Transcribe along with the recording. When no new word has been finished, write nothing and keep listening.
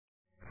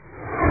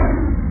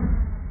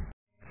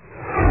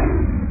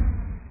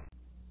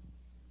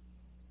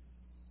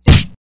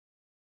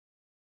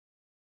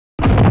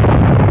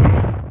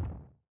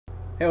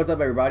Hey, what's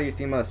up everybody,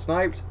 it's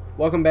SNipEz.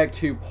 Welcome back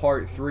to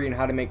part 3 on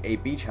how to make a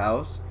beach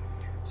house.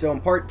 So in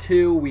part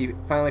 2, we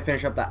finally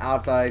finished up the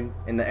outside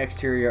and the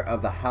exterior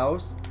of the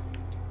house.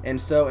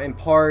 And so in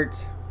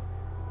part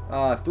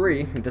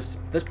 3, this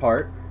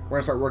part, we're going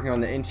to start working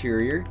on the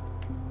interior.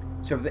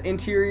 So for the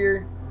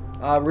interior,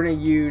 we're going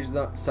to use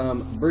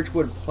some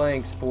birchwood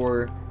planks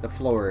for the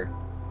floor.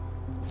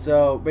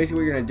 So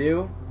basically what you're going to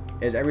do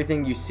is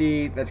everything you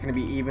see that's going to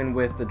be even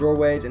with the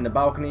doorways and the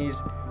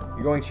balconies,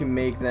 you're going to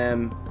make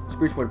them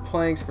spruce wood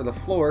planks for the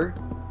floor,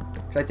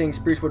 because I think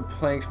spruce wood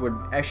planks would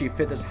actually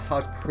fit this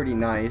house pretty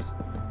nice.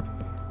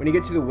 When you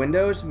get to the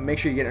windows, make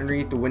sure you get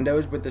underneath the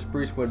windows with the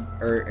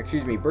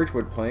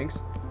birchwood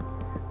planks.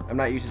 I'm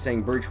not used to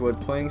saying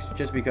birchwood planks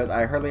just because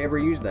I hardly ever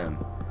use them.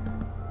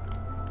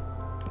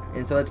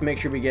 And so let's make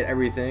sure we get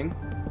everything.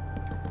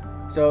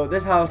 So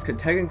this house could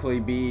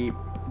technically be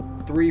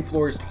 3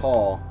 floors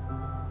tall,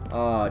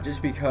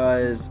 just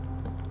because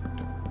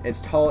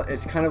it's tall.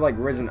 It's kind of like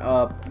risen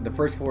up. The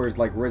first floor is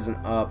like risen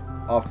up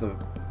off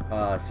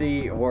the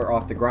sea or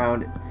off the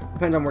ground.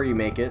 Depends on where you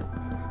make it.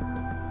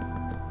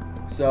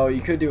 So you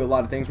could do a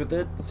lot of things with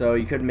it. So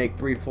you could make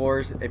 3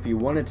 floors if you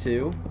wanted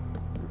to,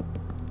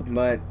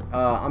 but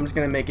I'm just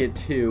gonna make it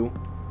 2.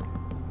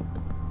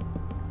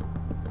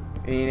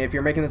 And if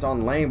you're making this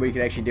on land, what you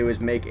could actually do is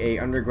make a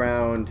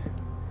underground.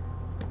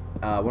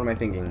 What am I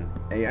thinking?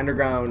 A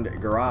underground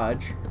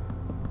garage.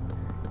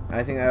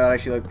 I think that would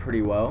actually look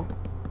pretty well.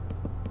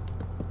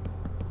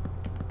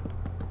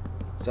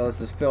 So let's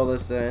just fill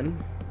this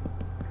in.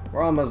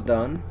 We're almost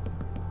done.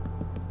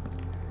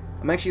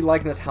 I'm actually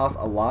liking this house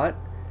a lot.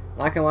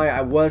 Not gonna lie, I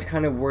was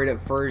kind of worried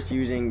at first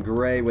using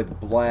gray with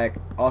black,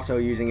 also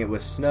using it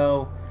with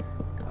snow.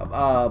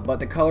 But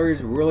the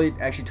colors really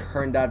actually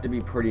turned out to be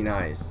pretty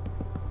nice.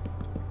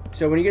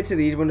 So when you get to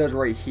these windows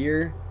right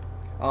here,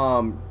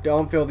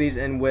 don't fill these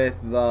in with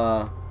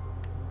the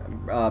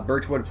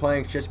birchwood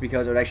planks, just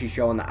because it would actually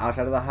show on the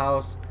outside of the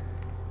house.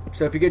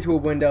 So if you get to a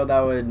window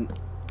that would,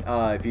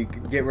 if you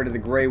get rid of the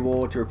gray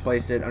wool to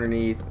replace it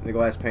underneath the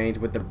glass panes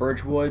with the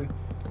birchwood,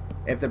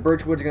 if the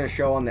birchwood's going to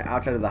show on the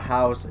outside of the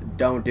house,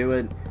 don't do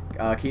it.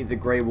 Keep the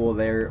gray wool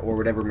there, or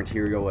whatever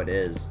material it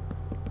is.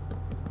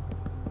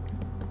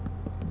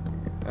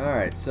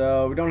 Alright,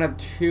 so we don't have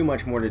too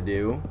much more to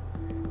do.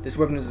 This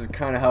weapon is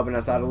kind of helping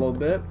us out a little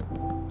bit.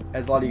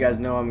 As a lot of you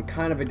guys know, I'm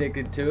kind of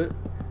addicted to it.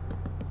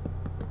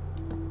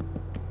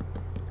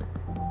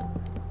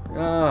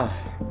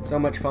 So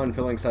much fun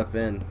filling stuff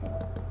in.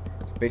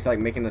 It's basically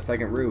like making a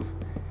second roof.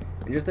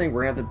 And just think,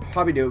 we're gonna have to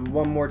probably do it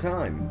one more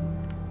time.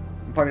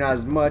 Probably not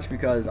as much,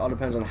 because it all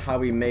depends on how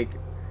we make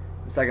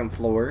the second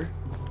floor.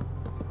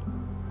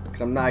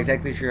 Because I'm not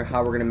exactly sure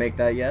how we're gonna make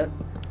that yet.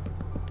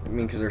 I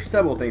mean, because there's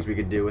several things we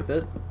could do with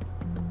it.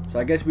 So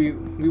I guess we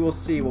will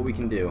see what we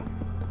can do.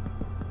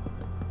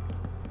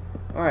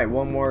 Alright,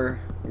 one more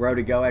row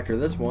to go after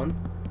this one.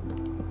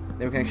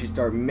 Then we can actually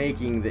start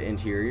making the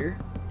interior.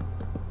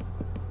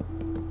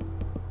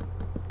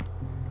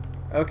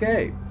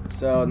 Okay,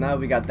 so now that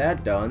we got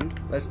that done,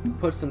 let's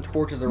put some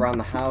torches around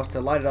the house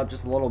to light it up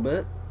just a little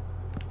bit.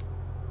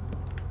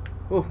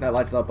 Ooh, that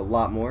lights it up a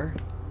lot more.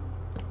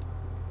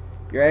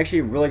 You're actually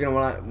really going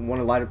to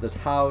want to light up this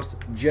house,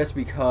 just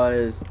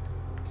because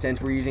since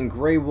we're using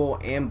gray wool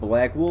and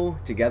black wool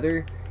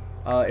together,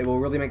 it will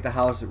really make the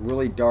house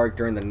really dark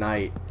during the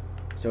night.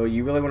 So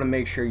you really want to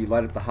make sure you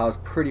light up the house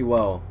pretty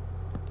well.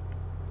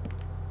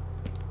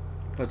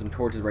 Put some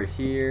torches right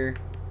here,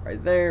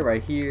 right there,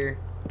 right here,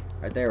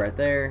 right there, right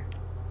there.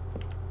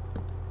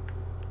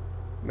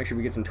 Make sure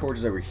we get some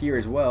torches over here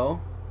as well.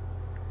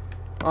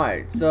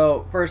 Alright,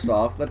 so first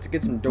off, let's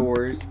get some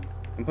doors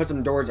and put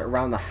some doors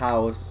around the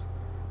house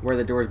where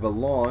the doors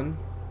belong.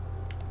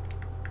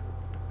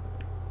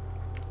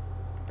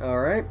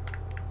 Alright.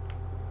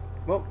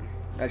 Well,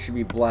 that should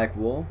be black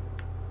wool.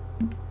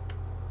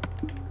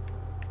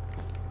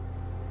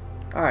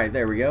 Alright,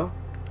 there we go.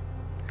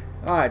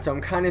 Alright, so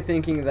I'm kind of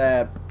thinking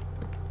that...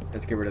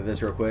 Let's get rid of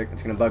this real quick.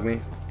 It's going to bug me.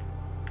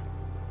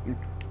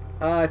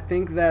 I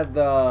think that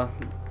the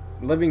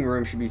living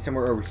room should be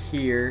somewhere over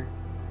here.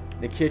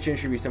 The kitchen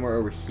should be somewhere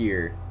over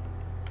here.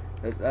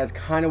 That's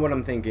kind of what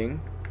I'm thinking.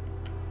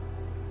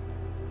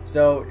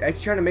 So,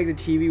 actually trying to make the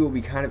TV will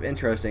be kind of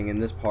interesting in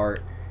this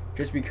part,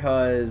 just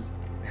because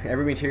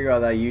every material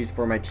that I use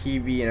for my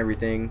TV and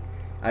everything,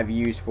 I've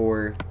used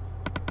for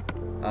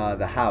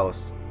the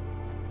house.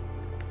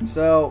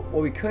 So,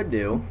 what we could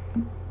do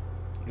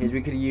is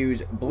we could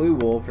use blue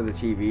wool for the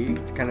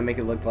TV to kind of make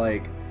it look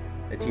like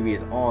the TV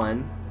is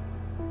on.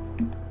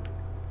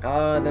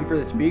 Then for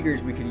the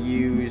speakers, we could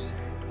use...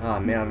 Oh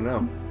man, I don't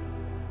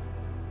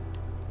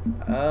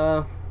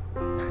know.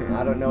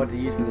 I don't know what to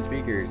use for the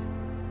speakers.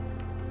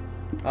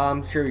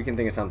 I'm sure we can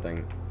think of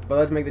something. But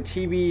let's make the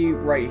TV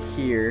right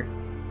here.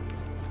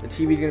 The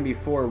TV is going to be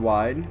 4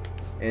 wide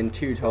and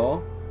 2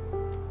 tall.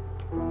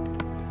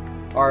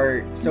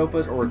 Our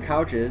sofas or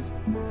couches,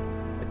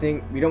 I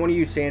think we don't want to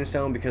use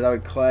sandstone because that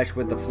would clash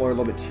with the floor a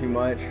little bit too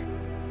much.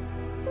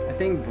 I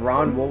think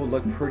brown wool would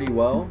look pretty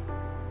well,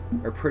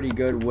 or pretty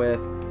good with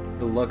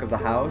the look of the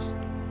house.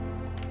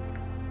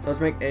 So let's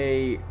make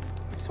a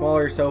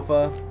smaller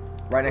sofa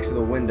right next to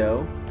the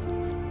window.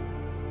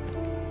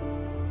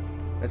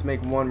 Let's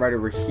make one right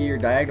over here,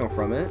 diagonal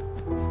from it.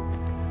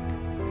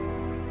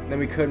 Then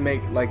we could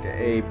make like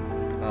a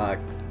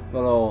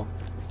little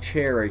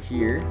chair right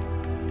here.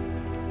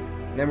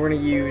 And then we're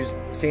going to use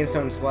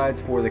sandstone slides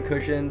for the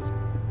cushions.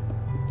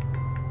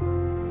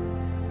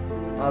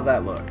 How's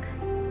that look?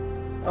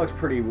 That looks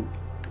pretty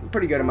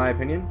good in my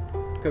opinion.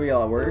 Could be a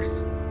lot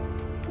worse.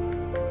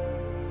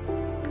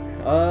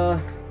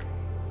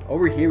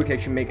 Over here we can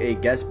actually make a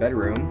guest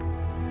bedroom.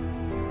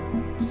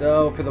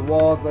 So for the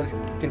walls, let's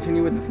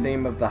continue with the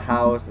theme of the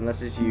house and let's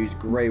just use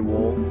gray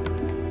wool.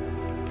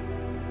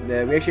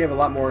 We actually have a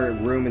lot more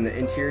room in the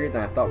interior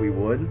than I thought we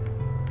would.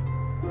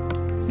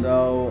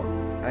 So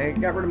I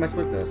got rid of my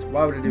swiftness.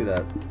 Why would I do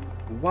that?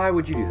 Why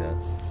would you do that?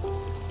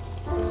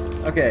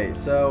 Okay,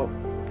 so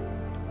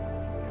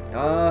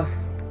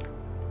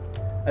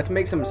let's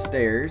make some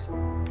stairs.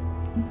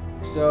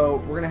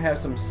 So we're gonna have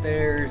some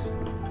stairs.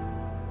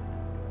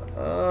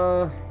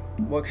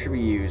 What should we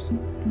use?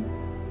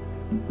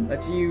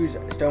 Let's use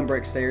stone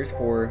brick stairs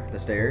for the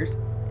stairs.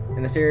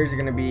 And the stairs are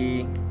gonna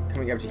be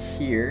coming up to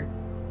here.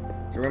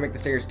 So we're gonna make the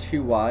stairs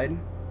too wide.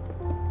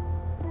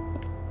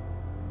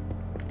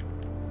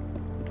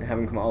 And have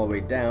them come all the way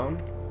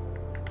down.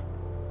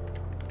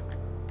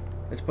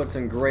 Let's put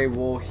some gray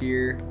wool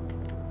here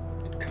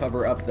to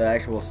cover up the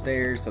actual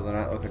stairs so they're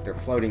not look like they're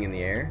floating in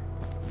the air.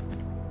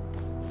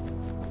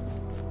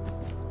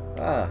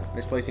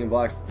 Misplacing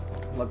blocks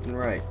left and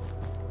right.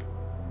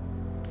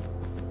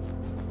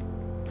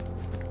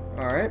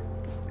 Alright,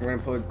 we're going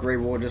to put gray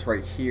wool just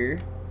right here.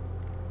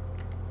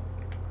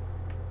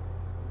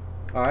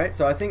 Alright,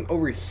 so I think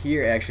over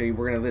here actually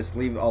we're going to just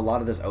leave a lot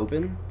of this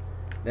open.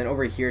 Then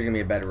over here is going to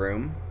be a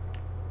bedroom.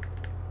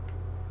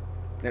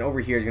 Then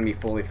over here is going to be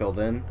fully filled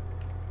in.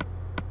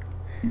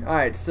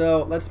 Alright,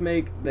 so let's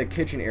make the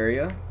kitchen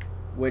area,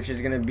 which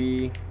is going to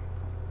be,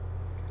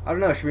 I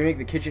don't know, should we make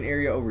the kitchen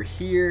area over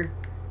here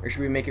or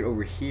should we make it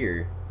over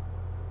here?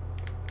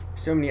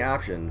 So many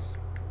options.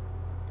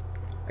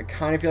 I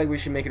kind of feel like we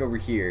should make it over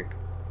here.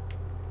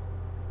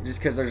 Just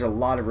because there's a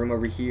lot of room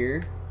over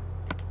here.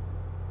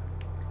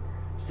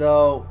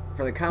 So,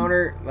 for the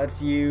counter,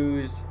 let's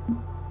use...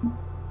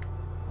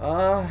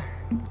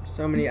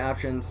 so many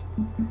options.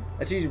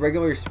 Let's use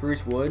regular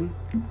spruce wood.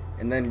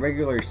 And then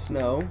regular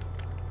snow.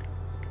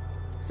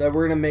 So,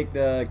 we're going to make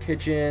the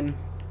kitchen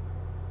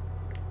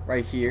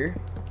right here.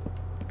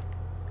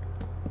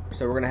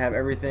 So, we're going to have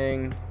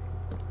everything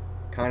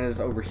kind of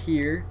just over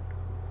here.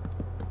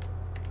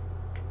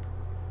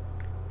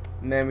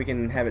 And then we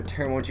can have it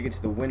turn once you get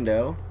to the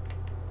window.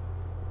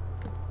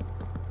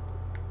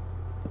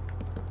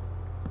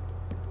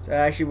 So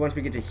actually once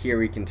we get to here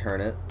we can turn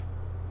it.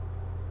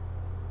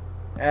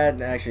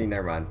 And actually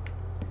never mind.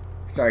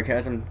 Sorry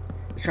guys, I'm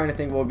just trying to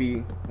think what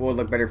would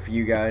look better for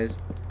you guys.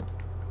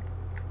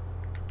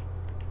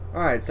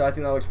 Alright, so I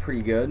think that looks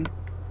pretty good.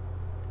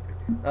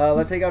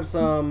 Let's take out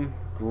some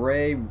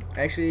gray,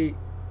 actually,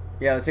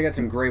 yeah, let's take out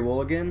some gray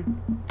wool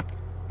again.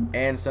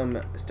 And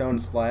some stone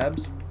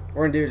slabs. What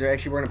we're going to do is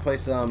actually we're going to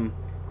place some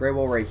gray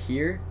wool right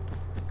here,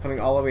 coming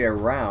all the way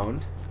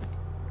around.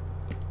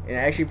 And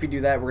actually if we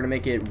do that, we're going to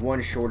make it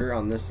one shorter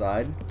on this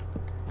side.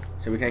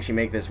 So we can actually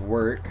make this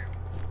work.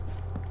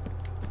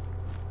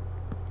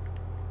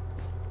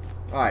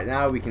 Alright,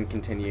 now we can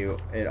continue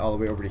it all the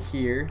way over to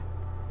here.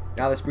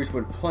 Now the spruce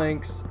wood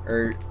planks,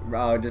 or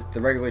just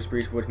the regular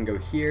spruce wood can go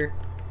here.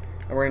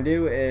 And what we're going to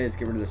do is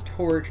get rid of this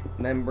torch,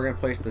 and then we're going to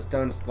place the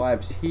stone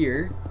slabs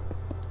here.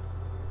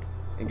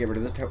 And get rid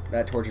of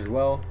that torch as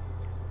well.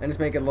 And just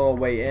make it a little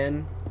way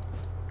in,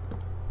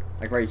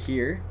 like right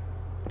here.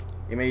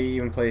 You may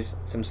even place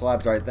some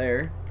slabs right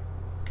there.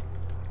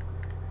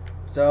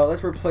 So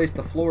let's replace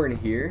the floor in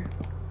here,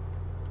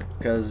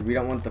 because we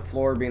don't want the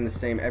floor being the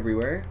same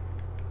everywhere.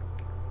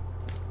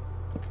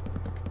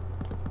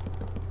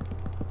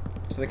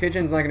 So the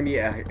kitchen's not going to be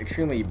an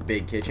extremely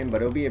big kitchen,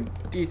 but it'll be a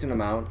decent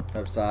amount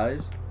of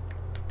size.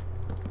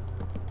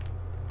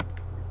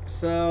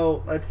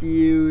 So let's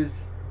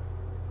use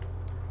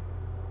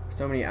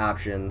so many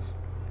options.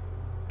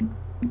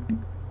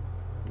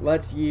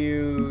 Let's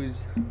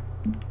use,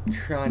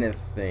 trying to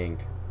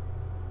think.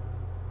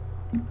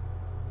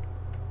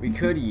 We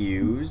could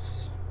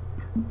use,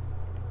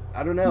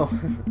 I don't know.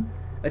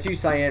 Let's use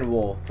cyan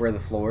wool for the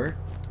floor,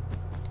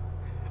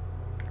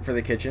 for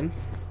the kitchen.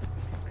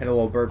 Had a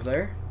little burp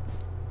there.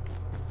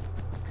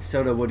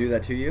 Soda will do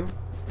that to you.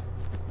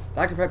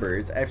 Dr. Pepper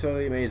is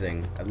absolutely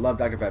amazing. I love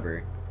Dr.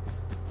 Pepper.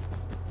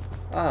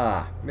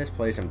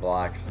 Misplacing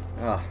blocks.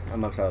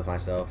 I'm upset with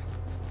myself.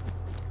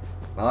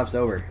 My life's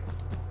over.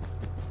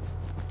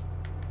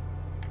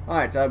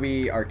 Alright, so that'll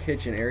be our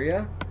kitchen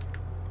area.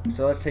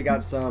 So let's take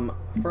out some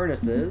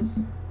furnaces.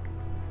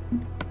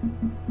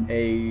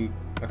 A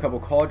couple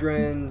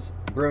cauldrons,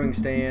 brewing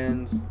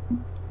stands,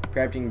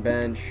 crafting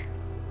bench.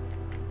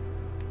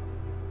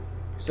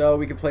 So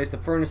we can place the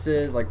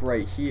furnaces like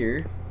right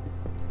here.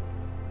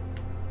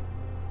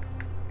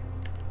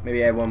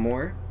 Maybe add one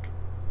more.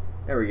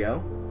 There we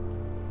go.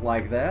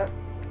 Like that.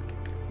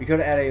 We could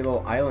add a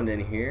little island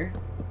in here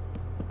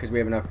because we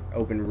have enough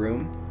open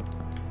room.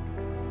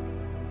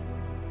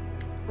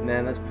 And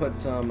then let's put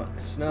some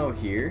snow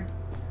here,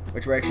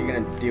 which we're actually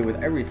going to do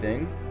with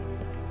everything.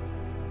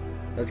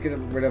 Let's get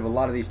rid of a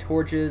lot of these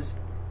torches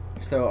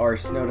so our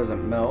snow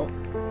doesn't melt.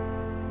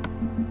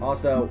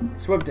 Also,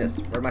 swiftness.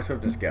 Where'd my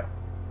swiftness go?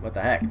 What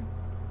the heck?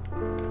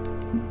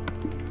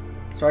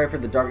 Sorry for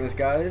the darkness,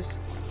 guys.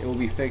 It will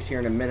be fixed here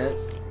in a minute.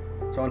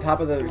 So on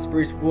top of the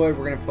spruce wood,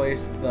 we're going to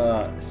place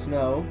the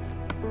snow,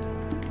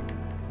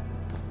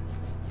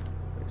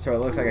 so it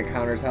looks like a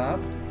countertop.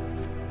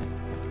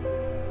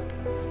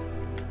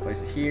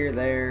 Place it here,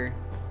 there,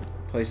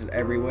 place it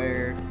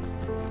everywhere.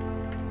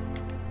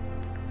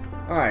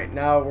 Alright,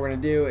 now what we're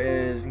going to do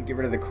is get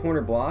rid of the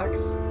corner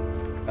blocks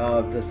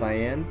of the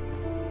cyan,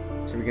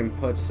 so we can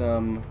put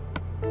some,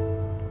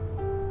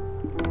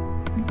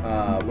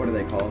 what are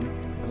they called?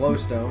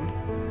 Glowstone.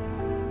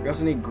 We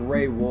also need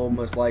gray wool,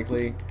 most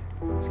likely,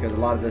 just because a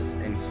lot of this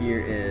in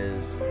here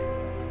is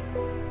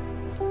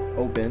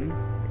open,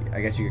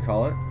 I guess you could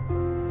call it.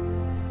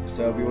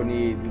 So we will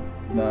need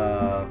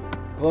the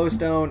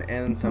glowstone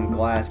and some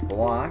glass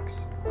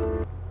blocks.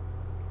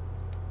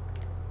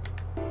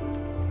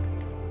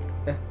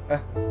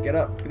 Get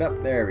up,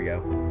 there we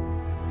go.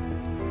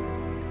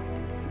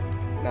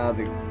 Now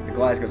the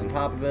glass goes on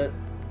top of it.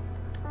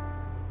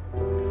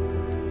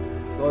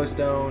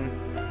 Glowstone,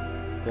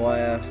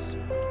 glass,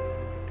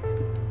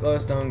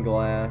 glowstone,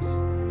 glass.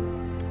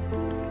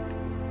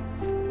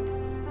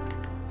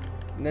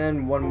 And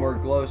then one more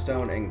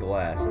glowstone and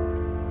glass.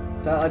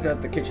 So that lights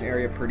up the kitchen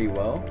area pretty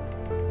well.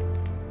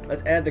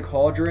 Let's add the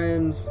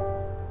cauldrons.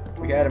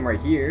 We can add them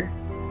right here.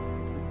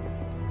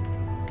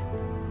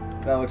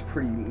 That looks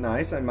pretty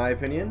nice in my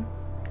opinion.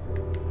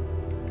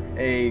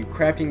 A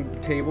crafting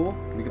table.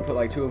 We can put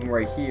like 2 of them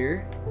right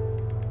here.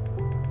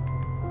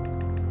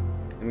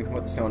 And we can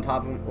put the snow on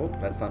top of them. Oh,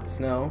 that's not the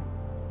snow.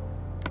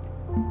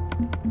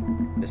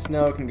 The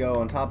snow can go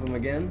on top of them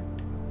again.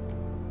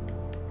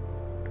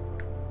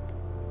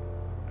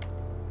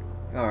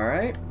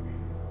 Alright.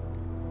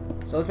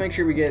 So let's make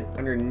sure we get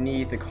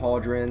underneath the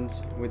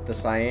cauldrons with the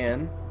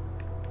cyan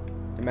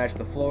to match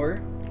the floor.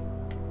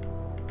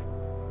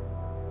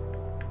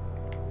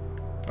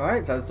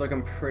 Alright, so that's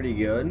looking pretty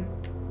good.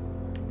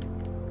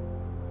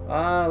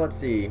 Let's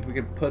see. We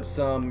could put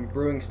some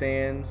brewing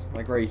stands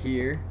like right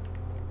here.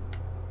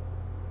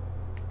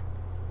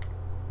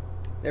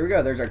 There we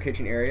go. There's our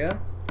kitchen area.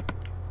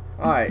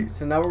 Alright,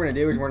 so now what we're going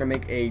to do is we're going to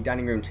make a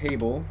dining room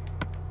table.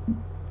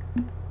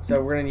 So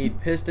we're going to need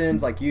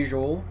pistons like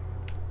usual.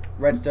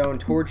 Redstone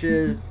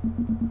torches.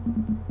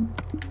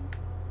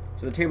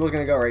 So the table is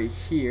going to go right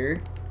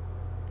here.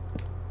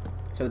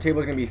 So the table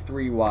is going to be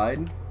 3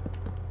 wide.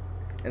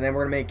 And then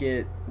we're going to make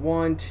it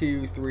 1,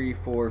 2, 3,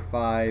 4,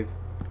 5,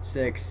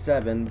 6,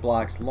 7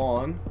 blocks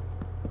long.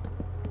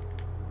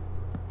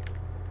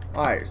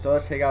 Alright, so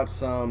let's take out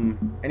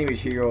any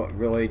material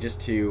really just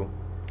to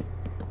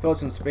fill up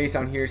some space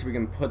down here so we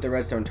can put the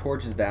redstone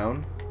torches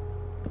down.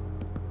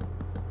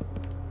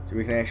 So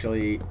we can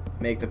actually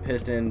make the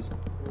pistons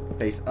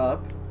face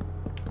up.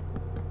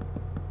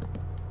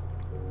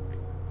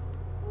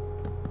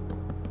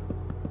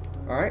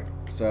 Alright,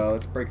 so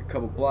let's break a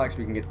couple blocks so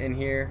we can get in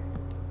here.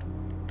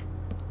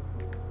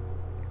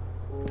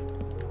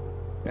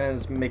 And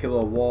let's make a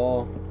little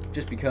wall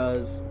just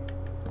because.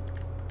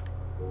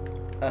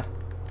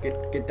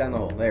 Get down the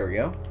hole. There we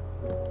go.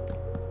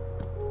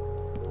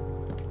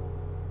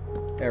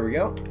 There we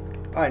go.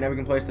 Alright, now we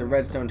can place the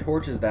redstone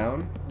torches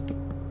down.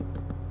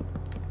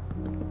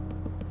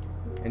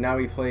 And now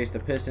we place the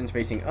pistons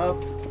facing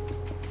up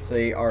so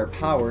they are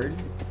powered.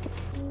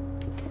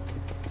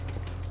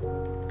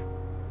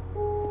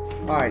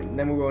 Alright,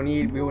 then we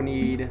will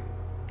need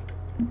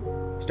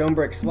stone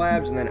brick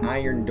slabs and then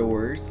iron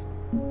doors.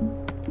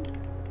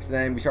 So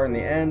then we start on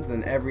the ends,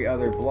 and then every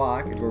other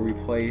block is where we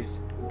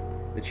place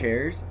the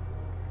chairs.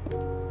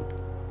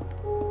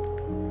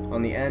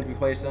 On the end we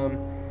place them,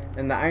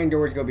 and the iron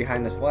doors go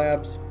behind the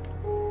slabs.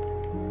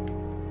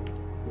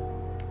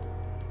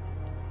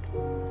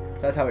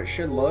 So that's how it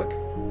should look.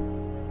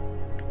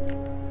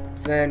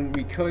 So then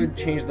we could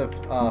change the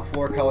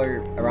floor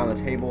color around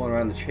the table and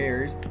around the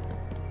chairs.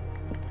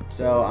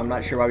 So I'm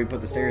not sure why we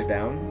put the stairs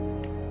down.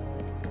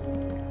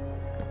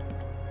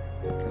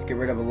 Let's get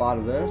rid of a lot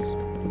of this.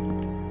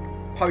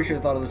 Probably should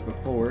have thought of this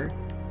before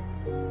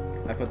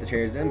I put the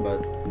chairs in,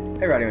 but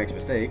everybody makes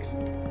mistakes.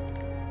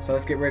 So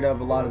let's get rid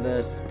of a lot of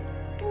this.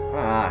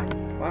 Why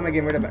am I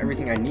getting rid of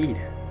everything I need?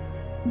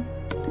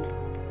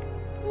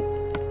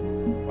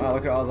 Wow,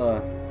 look at all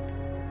the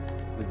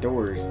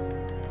doors.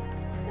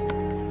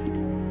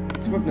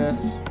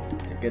 Swiftness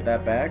to get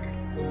that back.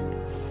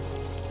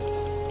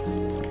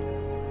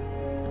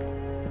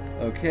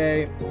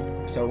 Okay,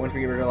 so once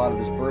we get rid of a lot of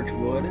this birch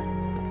wood,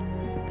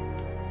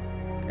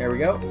 there we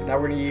go. Now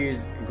we're going to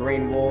use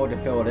grain wool to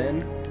fill it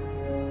in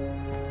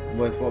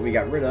with what we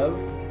got rid of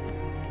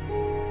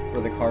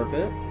for the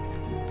carpet.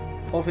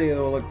 Hopefully it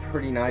will look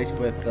pretty nice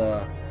with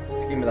the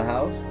scheme of the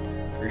house,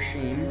 or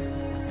sheen.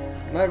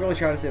 I'm not really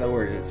trying to say that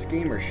word. Is it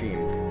scheme or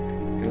sheen?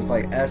 Because it's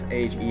like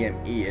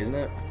S-H-E-M-E, isn't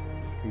it?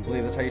 Can you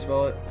believe that's how you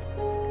spell it?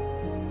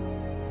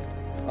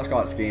 Let's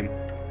call it scheme.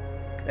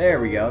 There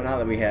we go. Now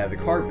that we have the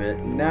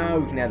carpet, now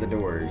we can add the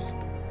doors.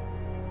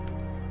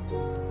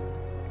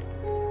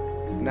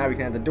 So now we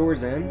can add the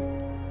doors in.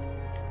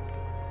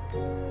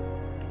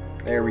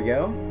 There we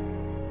go.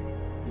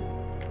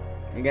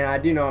 Again, I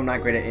do know I'm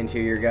not great at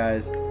interior,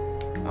 guys.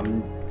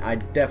 I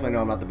definitely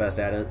know I'm not the best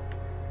at it.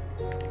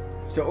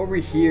 So over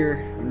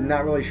here, I'm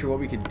not really sure what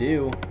we could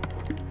do.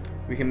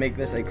 We can make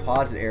this a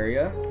closet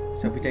area.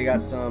 So if we take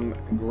out some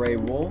gray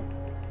wool,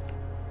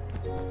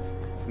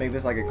 make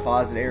this like a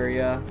closet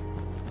area.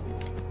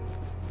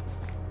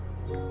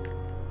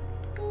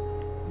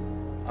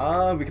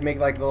 We can make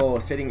like a little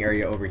sitting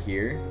area over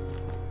here,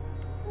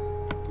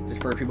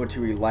 just for people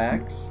to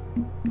relax.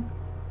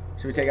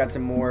 So we take out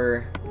some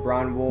more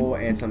brown wool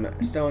and some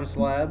stone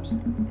slabs.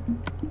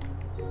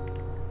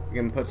 We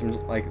can put some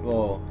like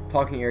little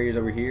talking areas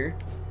over here.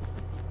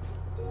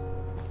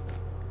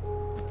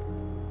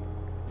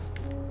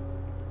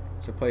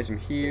 So place them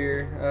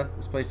here.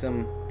 Let's place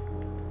them.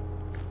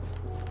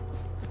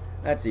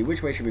 Let's see,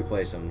 which way should we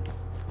place them?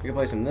 We can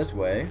place them this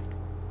way.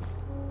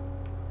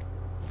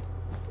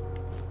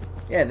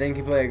 Yeah, then you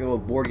can play like little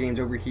board games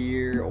over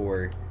here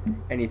or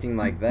anything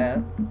like that.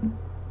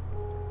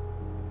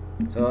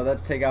 So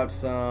let's take out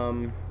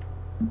some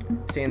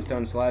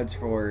sandstone slabs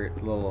for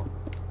little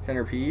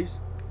centerpiece.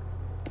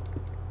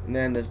 And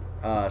then this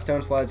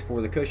stone slabs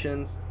for the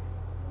cushions.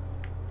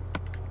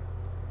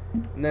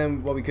 And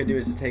then what we could do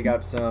is take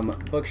out some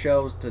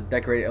bookshelves to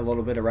decorate it a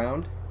little bit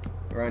around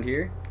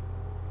here.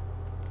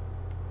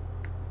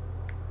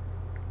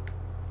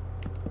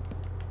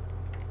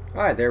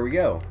 Alright, there we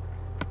go.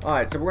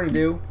 Alright, so what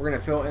we're going to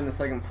fill in the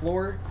second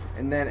floor,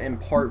 and then in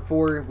part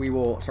 4 we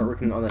will start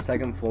working on the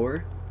second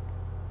floor,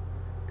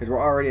 because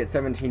we're already at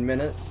 17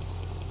 minutes.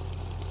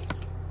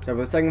 So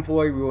for the second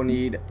floor we will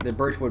need the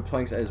birchwood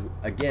planks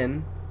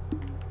again,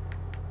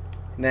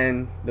 and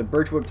then the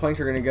birchwood planks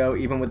are going to go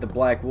even with the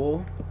black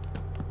wool.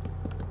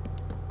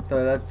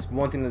 So that's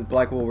one thing that the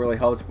black wool really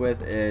helps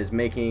with, is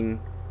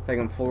making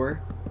second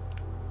floor.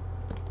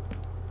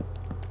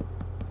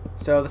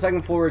 So the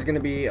second floor is going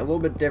to be a little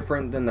bit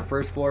different than the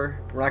first floor.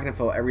 We're not going to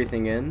fill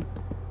everything in.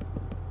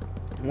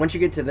 Once you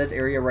get to this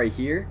area right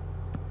here,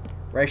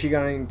 we're actually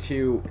going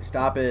to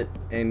stop it,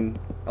 and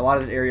a lot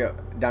of this area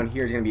down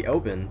here is going to be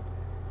open,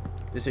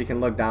 just so you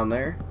can look down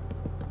there.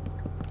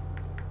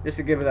 Just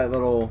to give it that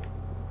little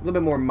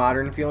bit more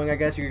modern feeling, I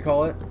guess you could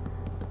call it.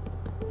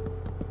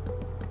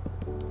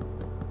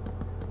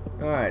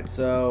 Alright,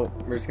 so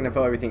we're just going to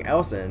fill everything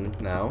else in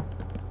now.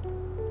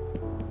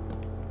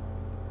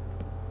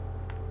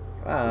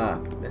 I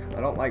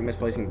don't like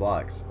misplacing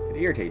blocks. It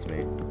irritates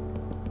me.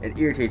 It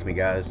irritates me,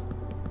 guys.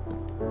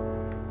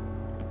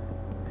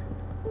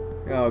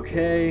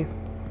 Okay.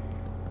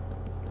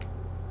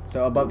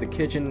 So above the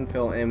kitchen,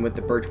 fill in with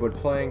the birchwood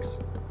planks.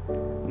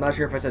 I'm not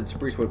sure if I said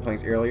spruce wood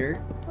planks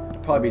earlier.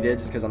 Probably did,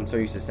 just because I'm so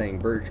used to saying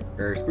birch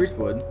or spruce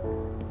wood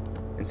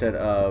instead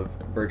of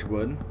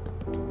birchwood.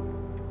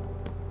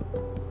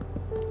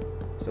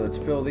 So let's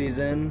fill these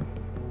in.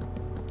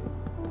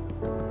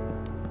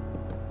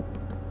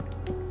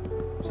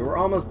 So we're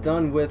almost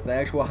done with the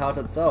actual house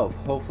itself.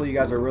 Hopefully you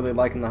guys are really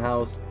liking the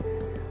house.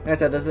 Like I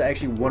said, this is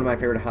actually one of my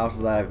favorite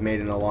houses that I've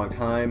made in a long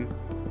time.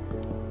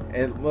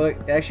 It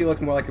actually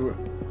looked more like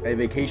a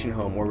vacation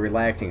home or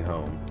relaxing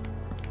home,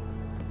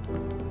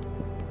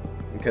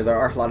 because there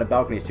are a lot of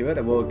balconies to it.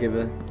 I will give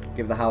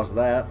the house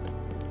that.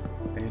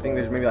 I think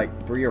there's maybe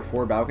like 3 or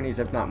 4 balconies,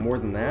 if not more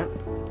than that.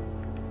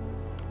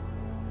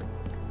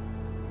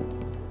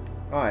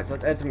 Alright, so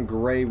let's add some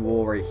gray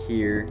wool right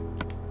here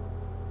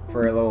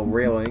for a little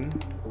railing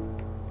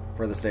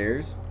for the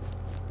stairs.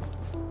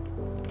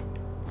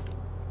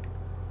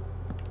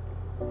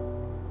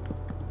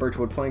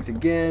 Birchwood planks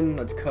again.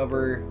 Let's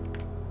cover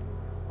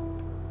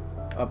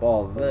up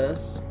all of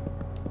this.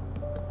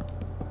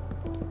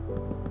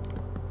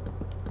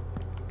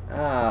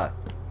 Ah,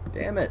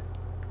 damn it.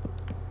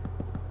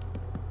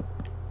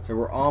 So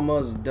we're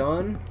almost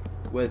done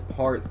with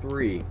part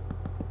 3.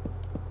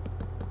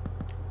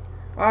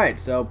 Alright,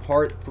 so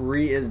part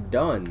 3 is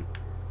done.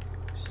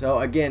 So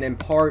again, in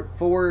part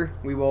 4,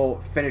 we will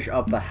finish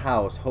up the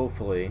house,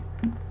 hopefully.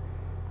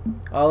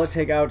 Let's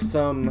take out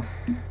some,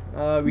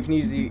 we can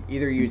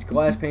either use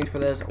glass paint for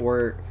this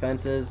or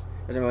fences.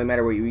 Doesn't really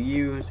matter what you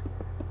use.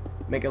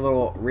 Make a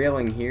little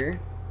railing here.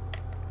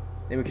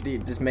 Then we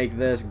could just make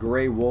this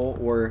gray wool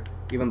or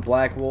even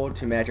black wool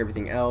to match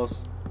everything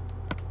else.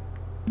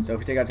 So if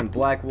we take out some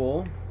black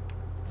wool,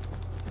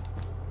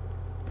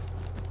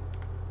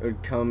 it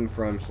would come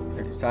from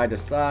side to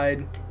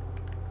side.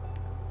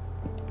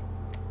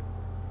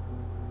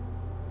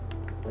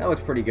 That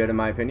looks pretty good in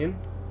my opinion.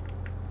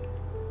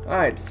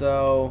 Alright,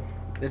 so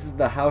this is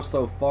the house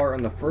so far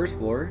on the first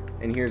floor,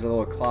 and here's a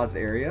little closet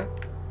area.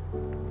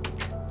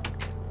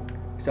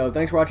 So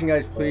thanks for watching,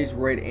 guys. Please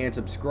rate and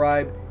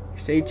subscribe.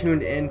 Stay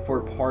tuned in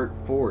for part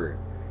 4.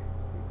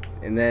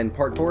 And then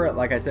part 4,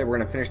 like I said, we're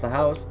going to finish the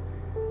house.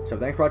 So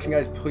thanks for watching,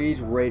 guys. Please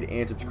rate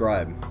and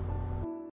subscribe.